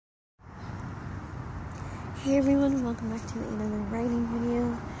Hey everyone, welcome back to another writing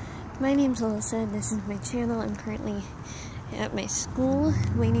video. My name's Alyssa and this is my channel. I'm currently at my school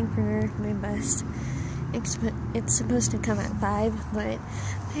waiting for my bus. It's supposed to come at 5, but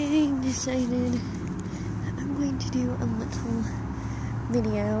I decided that I'm going to do a little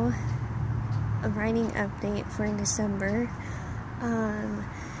video, a writing update for December.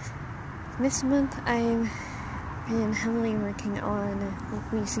 This month I've been heavily working on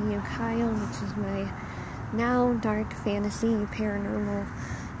We See You Kyle, which is my now dark fantasy paranormal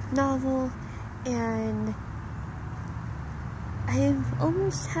novel, and I've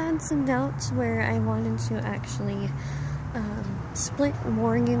almost had some doubts where I wanted to actually split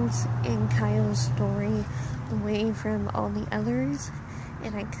Morgan's and Kyle's story away from all the others,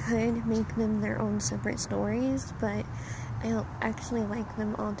 and I could make them their own separate stories, but I actually like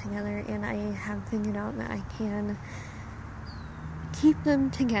them all together, and I have figured out that I can keep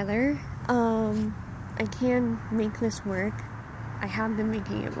them together. I can make this work. I have been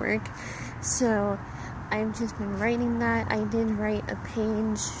making it work. So I've just been writing that. I did write a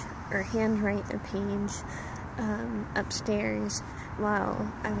page, or handwrite a page, upstairs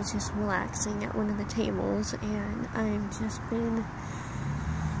while I was just relaxing at one of the tables, and I've just been,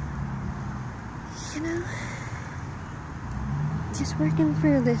 just working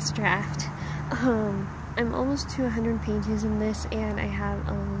through this draft. I'm almost to 100 pages in this, and I have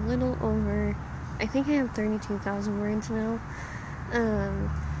a little over, I think I have 32,000 words now,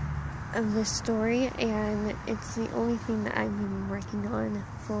 of this story, and it's the only thing that I've been working on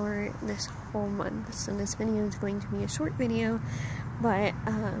for this whole month. So this video is going to be a short video, but,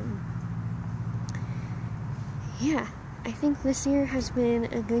 yeah, I think this year has been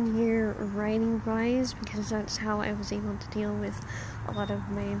a good year writing-wise, because that's how I was able to deal with a lot of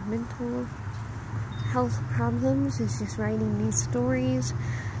my mental health problems, is just writing these stories.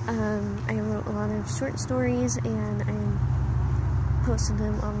 I wrote a lot of short stories, and I posted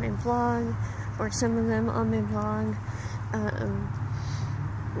them on my blog, or some of them on my blog,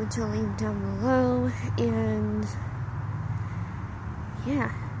 which I'll leave down below, and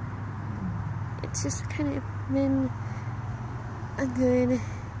yeah, it's just kind of been a good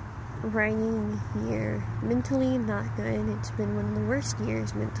writing year. Mentally, not good. It's been one of the worst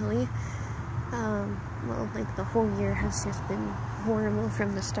years mentally. Well, like, the whole year has just been horrible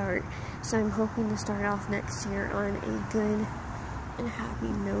from the start, so I'm hoping to start off next year on a good and happy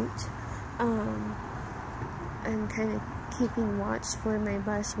note. I'm kind of keeping watch for my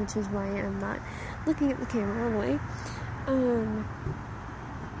bus, which is why I'm not looking at the camera all the way.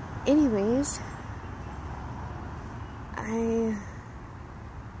 Anyways, I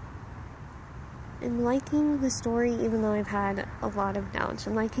am liking the story, even though I've had a lot of doubts.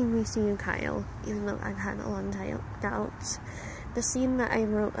 I'm liking We See You Kyle, even though I've had a lot of doubts. The scene that I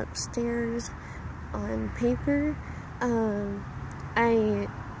wrote upstairs on paper, I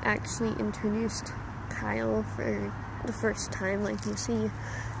actually introduced Kyle for the first time. Like, you see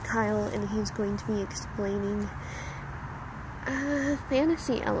Kyle, and he's going to be explaining a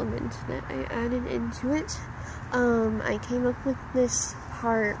fantasy element that I added into it. I came up with this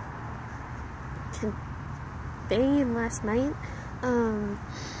part today and last night,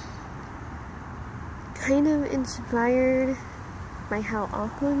 kind of inspired by how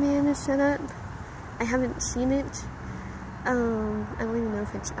Aquaman is set up. I haven't seen it, I don't even know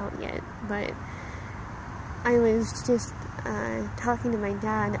if it's out yet, but I was just talking to my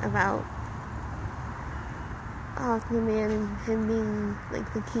dad about Aquaman and him being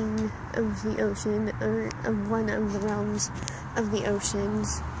like the king of the ocean, or of one of the realms of the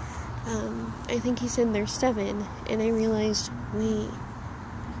oceans. I think he said there's 7, and I realized, wait,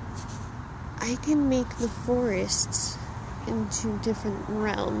 I can make the forests into different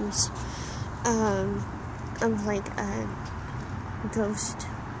realms, of like a ghost,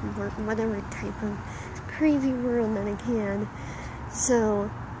 or whatever type of crazy world that I can. So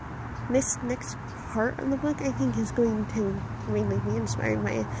this next part of the book, I think, is going to mainly be inspired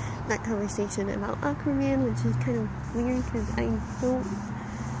by that conversation about Aquaman, which is kind of weird because I don't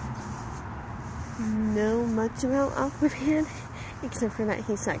know much about Aquaman, except for that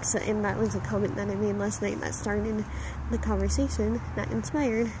he sucks, and that was a comment that I made last night that started the conversation that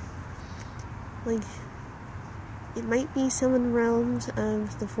inspired. Like, it might be some of the realms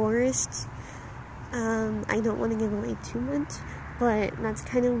of the forests. I don't want to give away too much, but that's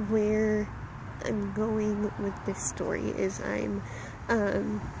kind of where I'm going with this story. Is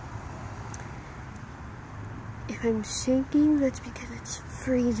if I'm shaking, that's because it's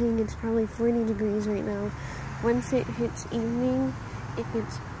freezing. It's probably 40 degrees right now. Once it hits evening, it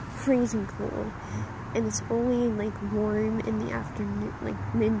gets freezing cold, and it's only like warm in the afternoon,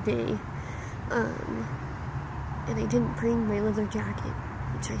 like midday. And I didn't bring my leather jacket,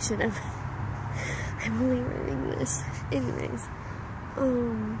 which I should have. I'm only wearing this. Anyways,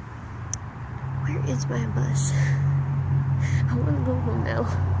 where is my bus? I want to go home now.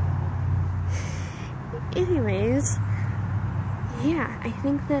 Anyways, yeah, I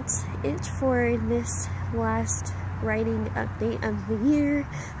think that's it for this last writing update of the year.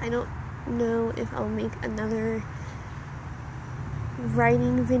 I don't know if I'll make another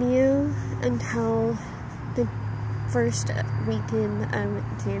writing video until the first weekend of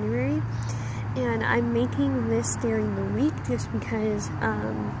January, and I'm making this during the week just because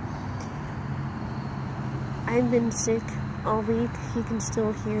I've been sick all week. You can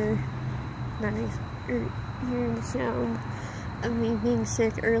still hear hear the sound of me being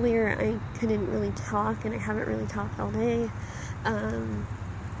sick. Earlier I couldn't really talk, and I haven't really talked all day,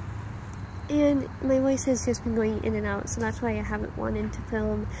 and my voice has just been going in and out, so that's why I haven't wanted to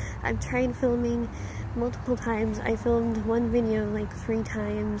film. I've tried filming multiple times. I filmed one video like 3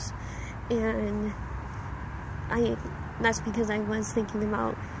 times, and that's because I was thinking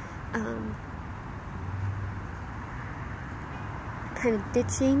about kind of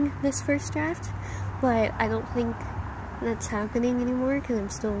ditching this first draft, but I don't think that's happening anymore because I'm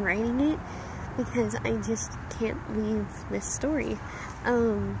still writing it, because I just can't leave this story.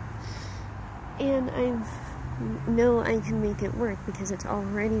 And I know I can make it work because it's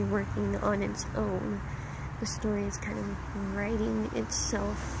already working on its own. The story is kind of writing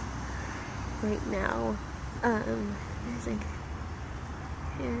itself right now. There's like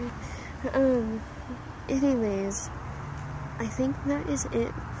here. Anyways, I think that is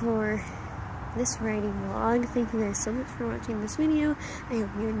it for this writing vlog. Thank you guys so much for watching this video. I hope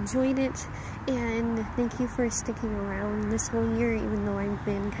you enjoyed it, and thank you for sticking around this whole year, even though I've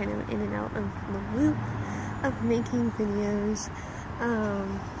been kind of in and out of the loop of making videos.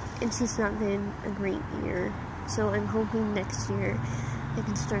 It's just not been a great year, so I'm hoping next year I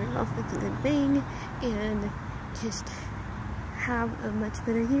can start it off with a good bang and just have a much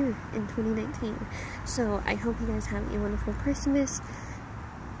better year in 2019. So I hope you guys have a wonderful Christmas,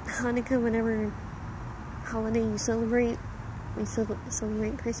 Hanukkah, whatever holiday you celebrate. We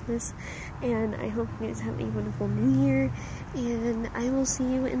celebrate Christmas, and I hope you guys have a wonderful new year, and I will see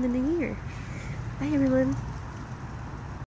you in the new year. Bye everyone.